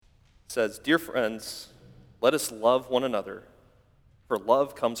It says, "Dear friends, let us love one another, for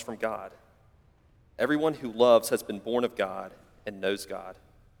love comes from God. Everyone who loves has been born of God and knows God.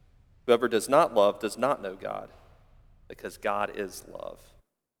 Whoever does not love does not know God, because God is love.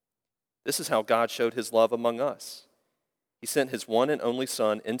 This is how God showed his love among us. He sent his one and only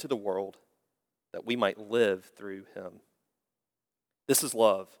Son into the world that we might live through him. This is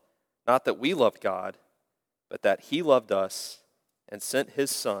love, not that we loved God, but that he loved us and sent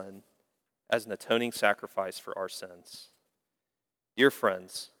his Son as an atoning sacrifice for our sins. Dear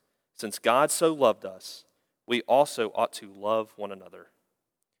friends, since God so loved us, we also ought to love one another.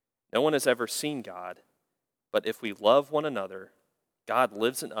 No one has ever seen God, but if we love one another, God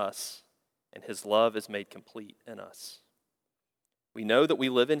lives in us, and his love is made complete in us. We know that we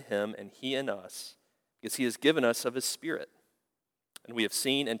live in him and he in us, because he has given us of his Spirit. And we have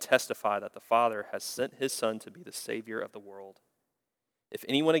seen and testify that the Father has sent his Son to be the Savior of the world. If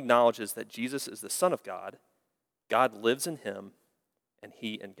anyone acknowledges that Jesus is the Son of God, God lives in him, and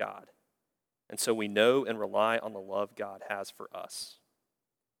he in God. And so we know and rely on the love God has for us.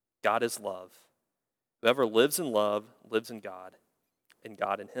 God is love. Whoever lives in love lives in God, and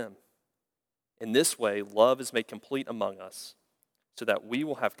God in him. In this way, love is made complete among us, so that we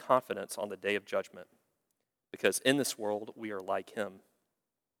will have confidence on the day of judgment, because in this world we are like him.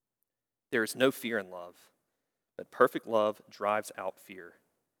 There is no fear in love, but perfect love drives out fear,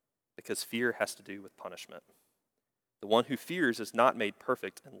 because fear has to do with punishment. The one who fears is not made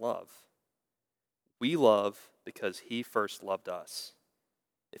perfect in love. We love because he first loved us.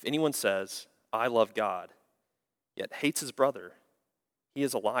 If anyone says, I love God, yet hates his brother, he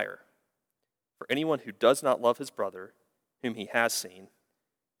is a liar. For anyone who does not love his brother, whom he has seen,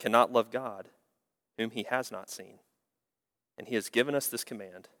 cannot love God, whom he has not seen. And he has given us this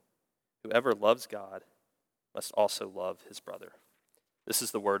command: whoever loves God must also love his brother. This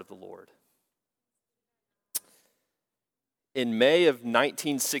is the word of the Lord. In May of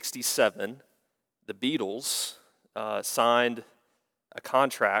 1967, the Beatles signed a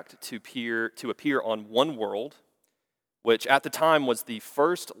contract to appear on One World, which at the time was the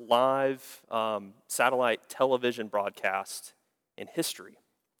first live satellite television broadcast in history.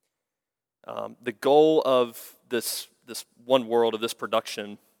 The goal of this One World, of this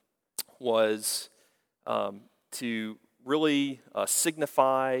production, was to really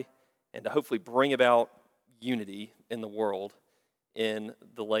signify and to hopefully bring about unity in the world in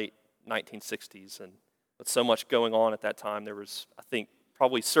the late 1960s. And with so much going on at that time, there was, I think,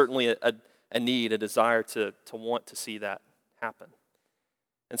 probably certainly a need, a desire to want to see that happen.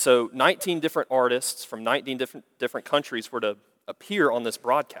 And so 19 different artists from 19 different countries were to appear on this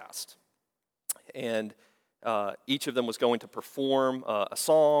broadcast. And each of them was going to perform a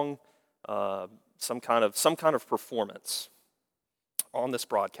song, some kind of performance on this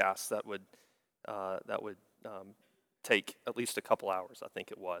broadcast that would take at least a couple hours, I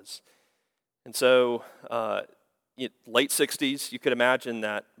think it was. And so, late 60s, you could imagine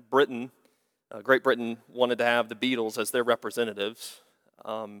that Great Britain wanted to have the Beatles as their representatives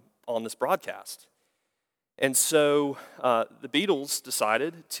on this broadcast. And so the Beatles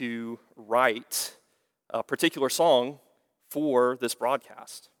decided to write a particular song for this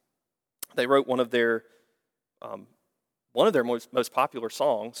broadcast. They wrote one of their most popular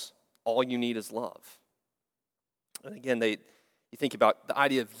songs, "All You Need Is Love." And again, you think about the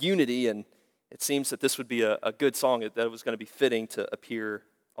idea of unity, and it seems that this would be a good song, that it was going to be fitting to appear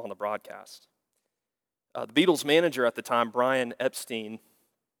on the broadcast. The Beatles' manager at the time, Brian Epstein,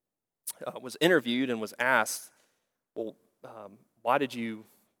 was interviewed and was asked, well, why did you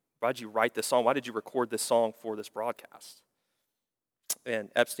write this song? Why did you record this song for this broadcast?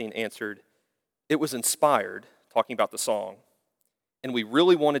 And Epstein answered, it was inspired, talking about the song, and we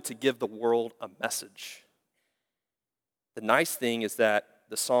really wanted to give the world a message. The nice thing is that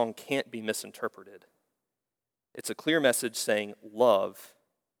the song can't be misinterpreted. It's a clear message saying love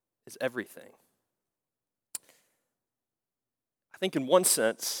is everything. I think in one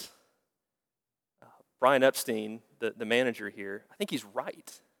sense, Brian Epstein, the manager here, I think he's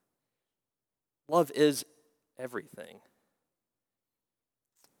right. Love is everything.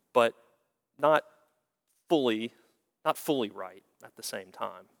 But not fully right at the same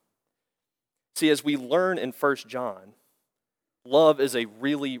time. See, as we learn in 1 John, love is a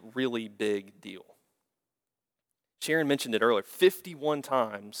really, really big deal. Sharon mentioned it earlier. 51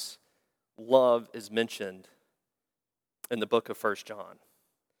 times love is mentioned in the book of 1 John.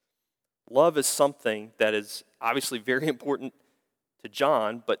 Love is something that is obviously very important to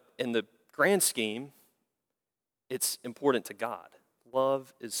John, but in the grand scheme, it's important to God.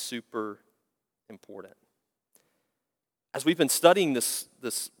 Love is super important. As we've been studying this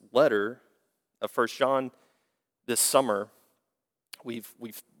letter of 1 John this summer, we've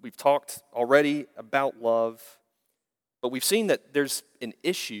talked already about love, but we've seen that there's an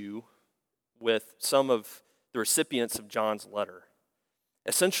issue with some of the recipients of John's letter.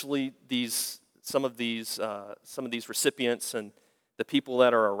 Essentially, some of these recipients and the people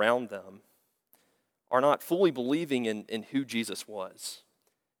that are around them are not fully believing in who Jesus was.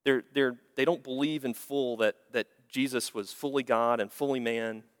 They don't believe in full that Jesus was fully God and fully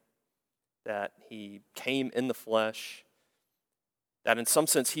man, that he came in the flesh, that in some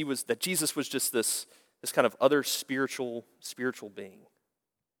sense that Jesus was just this kind of other spiritual being.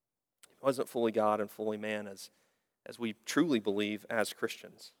 He wasn't fully God and fully man as we truly believe as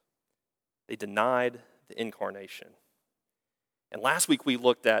Christians. They denied the incarnation. And last week we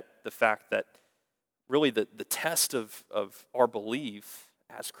looked at the fact that really the test of our belief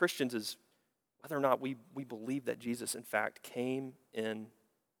as Christians is whether or not we believe that Jesus in fact came in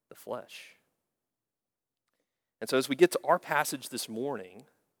the flesh. And so as we get to our passage this morning,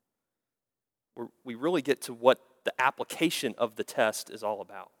 we really get to what the application of the test is all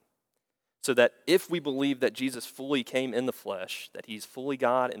about. So that if we believe that Jesus fully came in the flesh, that he's fully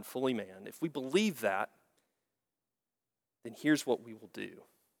God and fully man, if we believe that, then here's what we will do.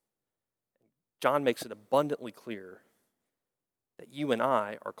 John makes it abundantly clear that you and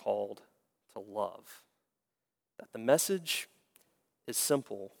I are called to love. That the message is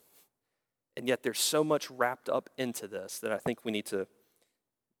simple, and yet there's so much wrapped up into this that I think we need to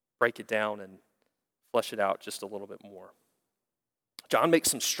break it down and flesh it out just a little bit more. John makes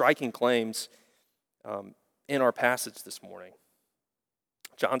some striking claims in our passage this morning.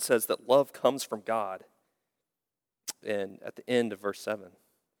 John says that love comes from God, and at the end of verse 7,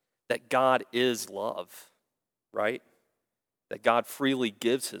 that God is love, right? That God freely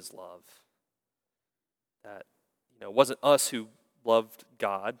gives his love. That, it wasn't us who loved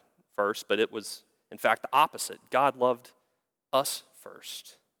God first, but it was, in fact, the opposite. God loved us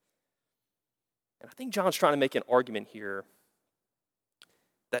first. And I think John's trying to make an argument here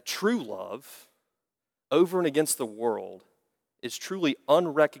that true love, over and against the world, is truly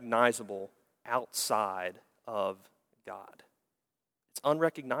unrecognizable outside of God. It's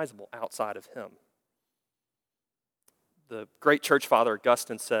unrecognizable outside of him. The great church father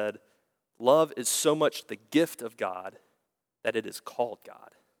Augustine said, "Love is so much the gift of God that it is called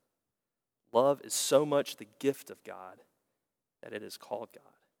God." Love is so much the gift of God that it is called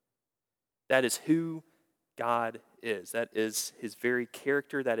God. That is who God is. That is his very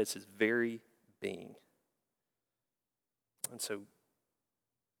character. That is his very being. And so,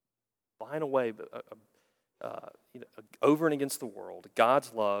 by and away, over and against the world,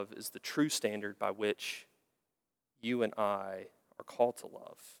 God's love is the true standard by which you and I are called to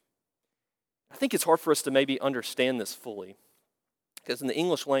love. I think it's hard for us to maybe understand this fully, because in the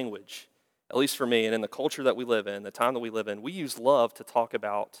English language, at least for me, and in the culture that we live in, the time that we live in, we use love to talk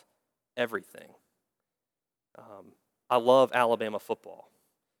about everything. I love Alabama football.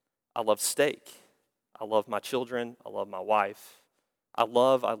 I love steak. I love my children. I love my wife. I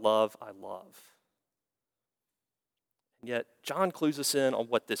love. And yet, John clues us in on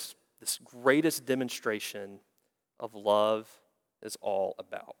what this greatest demonstration of love is all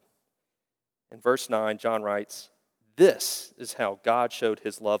about. In verse 9, John writes, "This is how God showed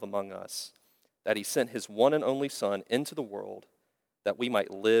his love among us, that he sent his one and only Son into the world that we might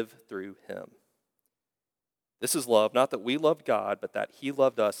live through him. This is love, not that we loved God, but that he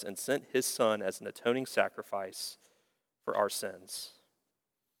loved us and sent his Son as an atoning sacrifice for our sins."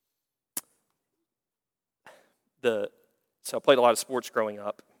 So I played a lot of sports growing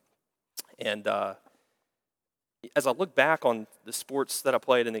up, and as I look back on the sports that I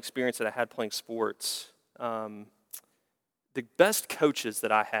played and the experience that I had playing sports, the best coaches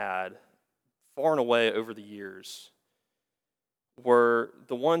that I had far and away over the years were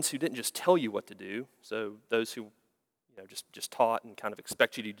the ones who didn't just tell you what to do, so those who just taught and kind of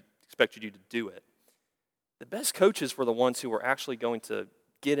expected you to do it. The best coaches were the ones who were actually going to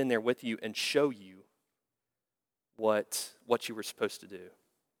get in there with you and show you what you were supposed to do.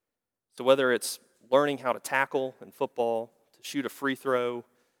 So whether it's learning how to tackle in football, to shoot a free throw,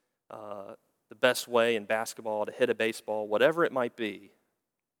 the best way in basketball, to hit a baseball, whatever it might be,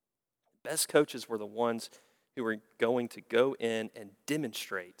 the best coaches were the ones who were going to go in and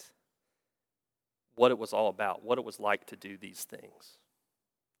demonstrate what it was all about, what it was like to do these things.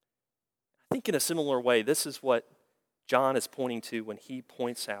 I think in a similar way, this is what John is pointing to when he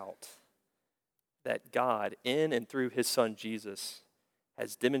points out that God, in and through his Son Jesus,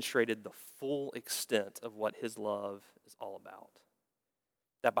 has demonstrated the full extent of what his love is all about.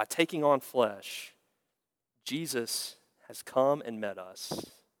 That by taking on flesh, Jesus has come and met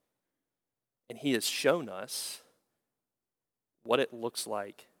us And he has shown us what it looks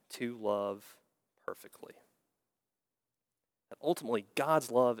like to love perfectly. That ultimately, God's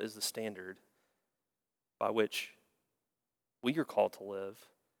love is the standard by which we are called to live,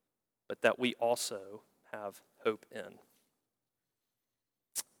 but that we also have hope in.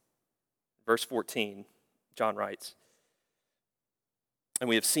 Verse 14, John writes, "And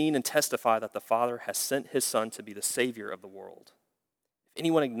we have seen and testify that the Father has sent his Son to be the Savior of the world. If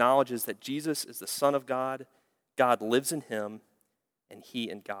anyone acknowledges that Jesus is the Son of God, God lives in him, and he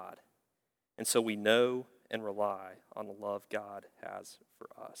in God. And so we know and rely on the love God has for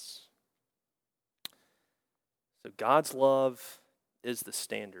us." So God's love is the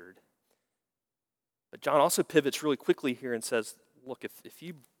standard. But John also pivots really quickly here and says, look, if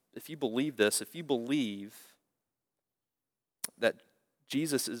you believe this, if you believe that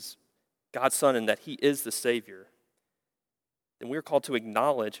Jesus is God's Son and that he is the Savior, then we are called to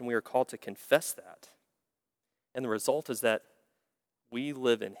acknowledge and we are called to confess that. And the result is that we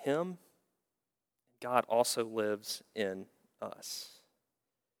live in him, and God also lives in us.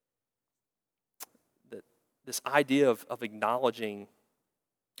 That this idea of acknowledging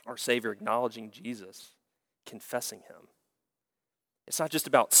our Savior, acknowledging Jesus, confessing him. It's not just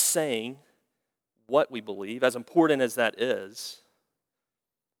about saying what we believe, as important as that is,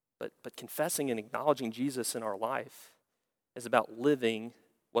 but confessing and acknowledging Jesus in our life is about living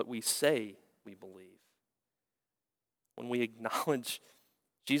what we say we believe. When we acknowledge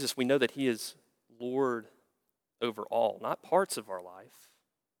Jesus, we know that he is Lord over all, not parts of our life,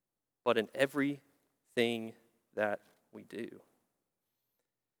 but in everything that we do.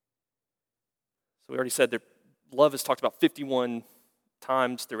 So we already said that love is talked about 51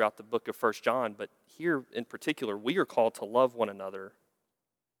 times throughout the book of 1 John, but here in particular, we are called to love one another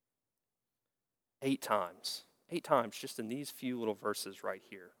 8 times. 8 times just in these few little verses right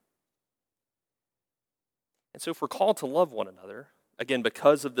here. And so if we're called to love one another, again,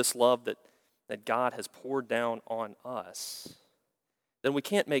 because of this love that God has poured down on us, then we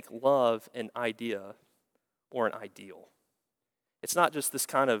can't make love an idea or an ideal. It's not just this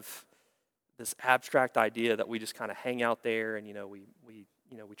abstract idea that we just kind of hang out there and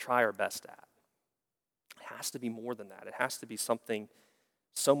we try our best at. It has to be more than that. It has to be something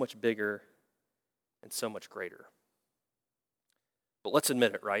so much bigger and so much greater. But let's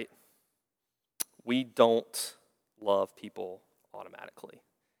admit it, right? We don't love people automatically.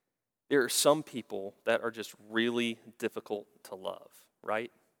 There are some people that are just really difficult to love,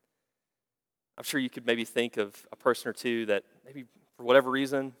 right? I'm sure you could maybe think of a person or two that maybe for whatever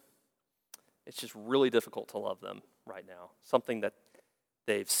reason, it's just really difficult to love them right now. Something that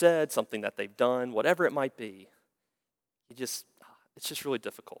they've said, something that they've done, whatever it might be. It's just really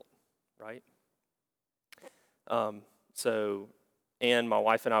difficult, right? So Ann, my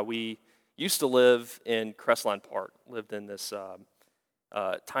wife, and I, we used to live in Crestline Park, lived in this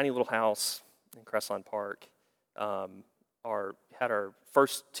tiny little house in Crestline Park. Had our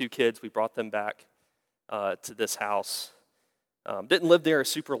first 2 kids, we brought them back to this house. Didn't live there a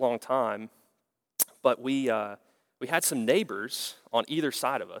super long time, but we had some neighbors on either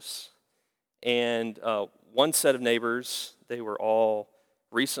side of us. And one set of neighbors, they were all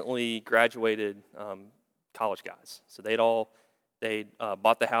recently graduated college guys. So they'd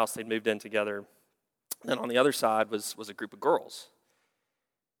bought the house, they'd moved in together. And on the other side was a group of girls.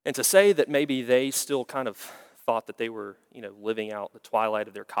 And to say that maybe they still kind of thought that they were, living out the twilight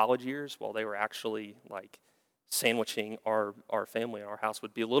of their college years while they were actually like sandwiching our family in our house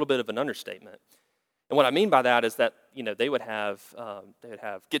would be a little bit of an understatement. And what I mean by that is that, they would have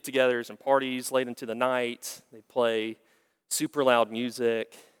get-togethers and parties late into the night. They'd play super loud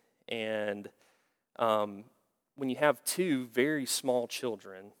music. And when you have 2 very small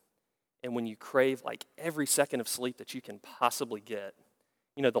children, and when you crave like every second of sleep that you can possibly get,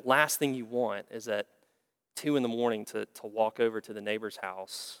 the last thing you want is at 2 a.m. to walk over to the neighbor's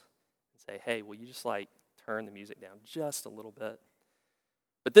house and say, hey, will you just like turn the music down just a little bit?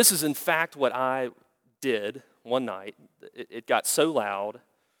 But this is in fact what I did one night. It got so loud,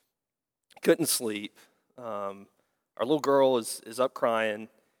 couldn't sleep. Our little girl is up crying.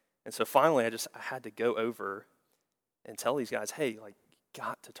 And so finally I had to go over and tell these guys, hey, like, you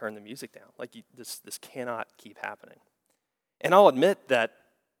got to turn the music down. Like, this cannot keep happening. And I'll admit that,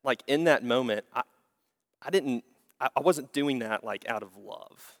 like, in that moment, I wasn't doing that, like, out of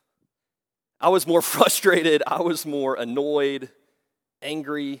love. I was more frustrated. I was more annoyed,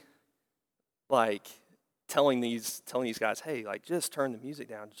 angry, like, telling these guys, hey, like, just turn the music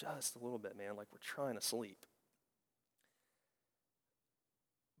down just a little bit, man. Like, we're trying to sleep.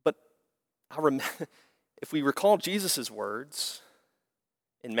 But I remember, if we recall Jesus' words,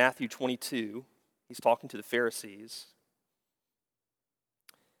 in Matthew 22, he's talking to the Pharisees.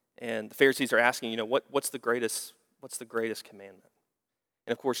 And the Pharisees are asking, what's the greatest commandment?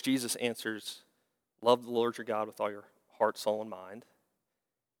 And of course, Jesus answers, love the Lord your God with all your heart, soul, and mind.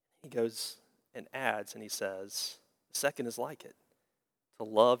 He goes and adds, and he says, the second is like it, to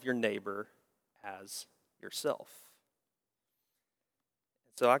love your neighbor as yourself.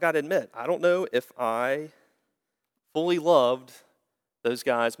 So I got to admit, I don't know if I fully loved those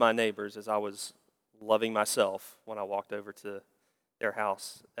guys, my neighbors, as I was loving myself when I walked over to their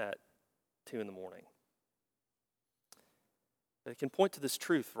house at 2 a.m. But it can point to this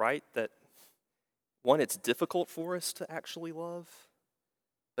truth, right? That one, it's difficult for us to actually love,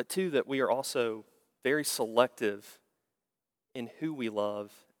 but two, that we are also very selective in who we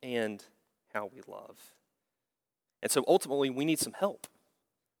love and how we love. And so ultimately, we need some help.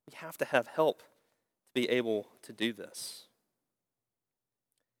 We have to have help to be able to do this.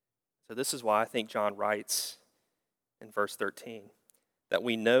 So this is why I think John writes in verse 13, that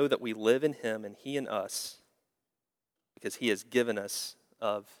we know that we live in him and he in us because he has given us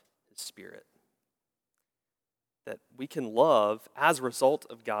of his Spirit. That we can love as a result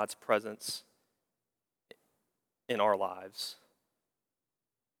of God's presence in our lives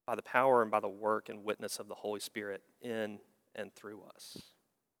by the power and by the work and witness of the Holy Spirit in and through us.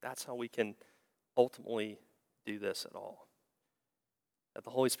 That's how we can ultimately do this at all. That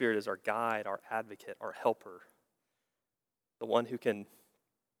the Holy Spirit is our guide, our advocate, our helper, the one who can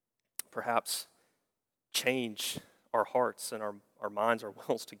perhaps change our hearts and our minds, our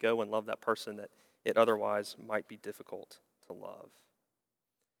wills to go and love that person that it otherwise might be difficult to love.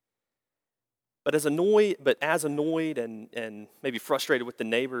 But as annoyed and maybe frustrated with the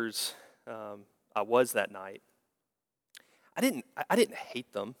neighbors I was that night, I didn't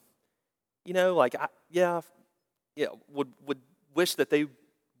hate them. Would wish that they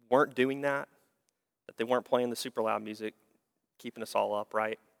weren't doing that they weren't playing the super loud music, keeping us all up,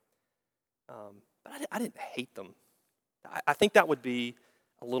 right? But I didn't hate them. I think that would be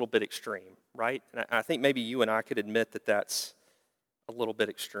a little bit extreme, right? And I think maybe you and I could admit that that's a little bit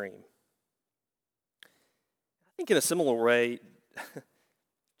extreme. I think in a similar way,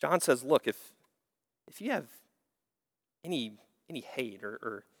 John says, look, if you have any hate,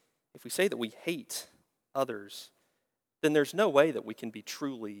 or if we say that we hate others, then there's no way that we can be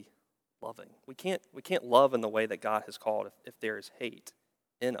truly loving. We can't love in the way that God has called if there is hate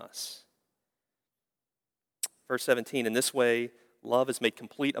in us. Verse 17, in this way, love is made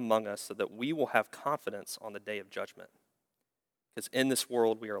complete among us so that we will have confidence on the day of judgment. Because in this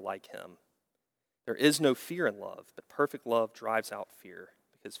world we are like him. There is no fear in love, but perfect love drives out fear,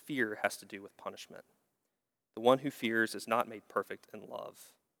 because fear has to do with punishment. The one who fears is not made perfect in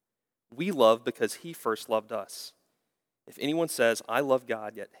love. We love because he first loved us. If anyone says, I love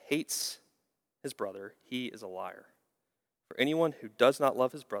God, yet hates his brother, he is a liar. For anyone who does not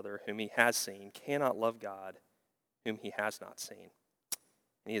love his brother, whom he has seen, cannot love God, whom he has not seen.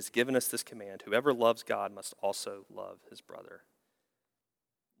 And he has given us this command, whoever loves God must also love his brother.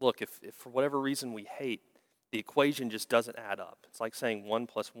 Look, if for whatever reason we hate, the equation just doesn't add up. It's like saying 1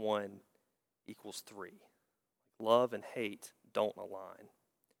 + 1 = 3. Love and hate don't align.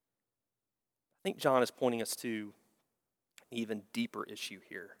 I think John is pointing us to an even deeper issue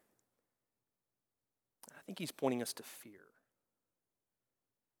here. I think he's pointing us to fear.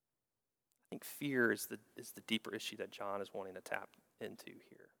 I think fear is the deeper issue that John is wanting to tap into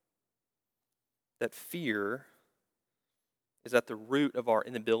here. That fear is at the root of our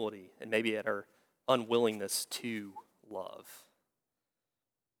inability and maybe at our unwillingness to love.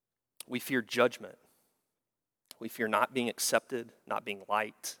 We fear judgment. We fear not being accepted, not being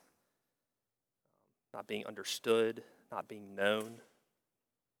liked, not being understood, not being known.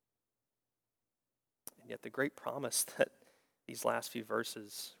 And yet the great promise that these last few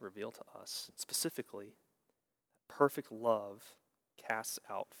verses reveal to us, specifically, perfect love casts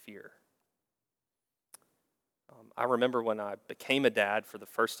out fear. I remember when I became a dad for the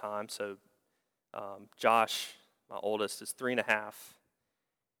first time. So Josh, my oldest, is 3.5.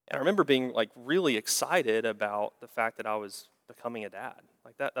 And I remember being really excited about the fact that I was becoming a dad.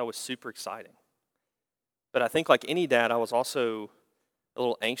 That was super exciting. But I think like any dad, I was also a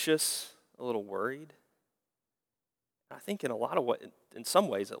little anxious, a little worried. I think in some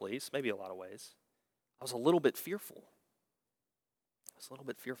ways at least, maybe a lot of ways, I was a little bit fearful.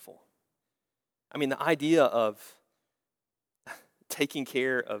 I mean, the idea of taking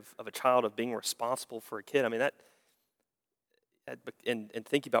care of a child, of being responsible for a kid, I mean, and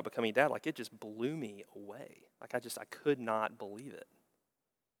thinking about becoming a dad, it just blew me away. I could not believe it.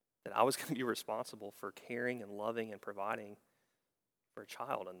 That I was going to be responsible for caring and loving and providing for a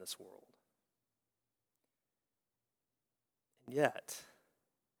child in this world. And yet,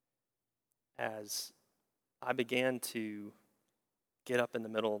 as I began to get up in the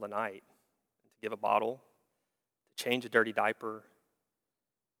middle of the night and to give a bottle, to change a dirty diaper,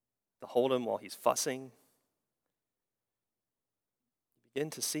 to hold him while he's fussing, you begin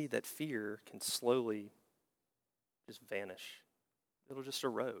to see that fear can slowly just vanish. It'll just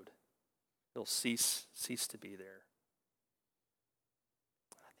erode. It'll cease to be there.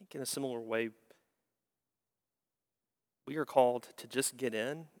 I think in a similar way, we are called to just get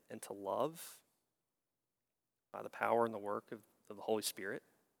in and to love by the power and the work of the Holy Spirit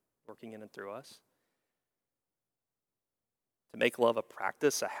working in and through us. To make love a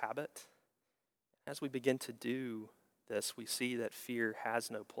practice, a habit. As we begin to do this, we see that fear has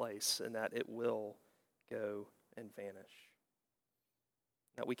no place and that it will go and vanish.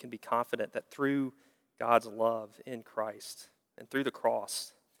 That we can be confident that through God's love in Christ and through the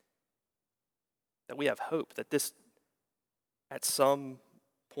cross, that we have hope that this, at some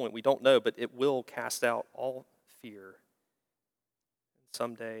point, we don't know, but it will cast out all fear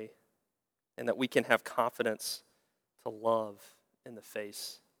someday, and that we can have confidence to love in the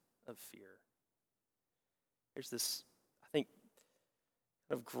face of fear. There's this, I think,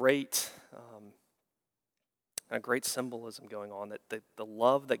 of great symbolism going on, that the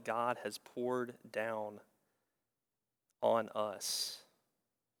love that God has poured down on us,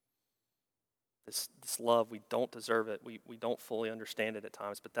 this love, we don't deserve it, we don't fully understand it at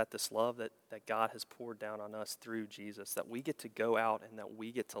times, but that this love that God has poured down on us through Jesus, that we get to go out and that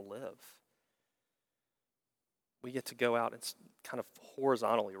we get to live. We get to go out and kind of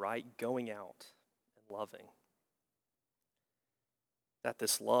horizontally, right? Going out and loving. That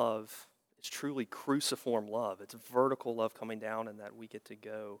this love is truly cruciform love. It's vertical love coming down, and that we get to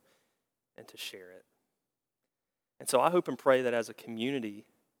go and to share it. And so I hope and pray that as a community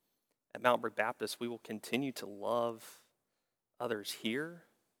at Mountain Brook Baptist, we will continue to love others here,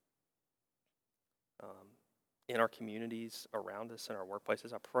 in our communities around us, in our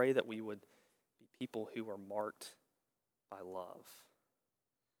workplaces. I pray that we would be people who are marked by love.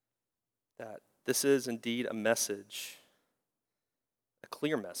 That this is indeed a message, a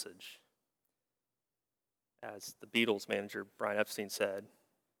clear message, as the Beatles manager Brian Epstein said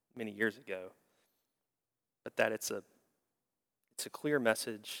many years ago, but that it's a clear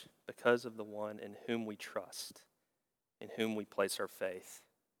message because of the one in whom we trust, in whom we place our faith,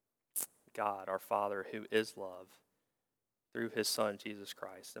 God, our Father, who is love, through his Son, Jesus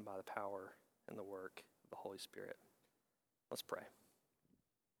Christ, and by the power and the work of the Holy Spirit. Let's pray.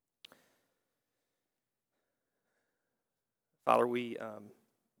 Father, we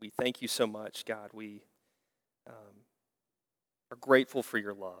thank you so much, God. We are grateful for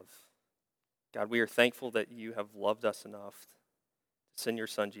your love. God, we are thankful that you have loved us enough to send your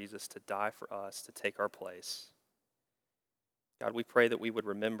Son, Jesus, to die for us, to take our place. God, we pray that we would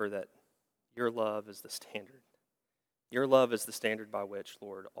remember that your love is the standard. Your love is the standard by which,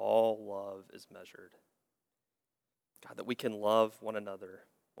 Lord, all love is measured. God, that we can love one another,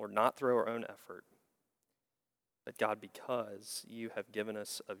 Lord, not through our own effort, but God, because you have given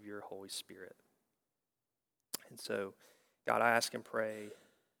us of your Holy Spirit. And so, God, I ask and pray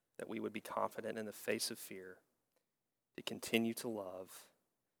that we would be confident in the face of fear to continue to love.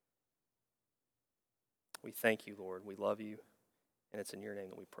 We thank you, Lord. We love you, and it's in your name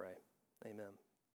that we pray. Amen.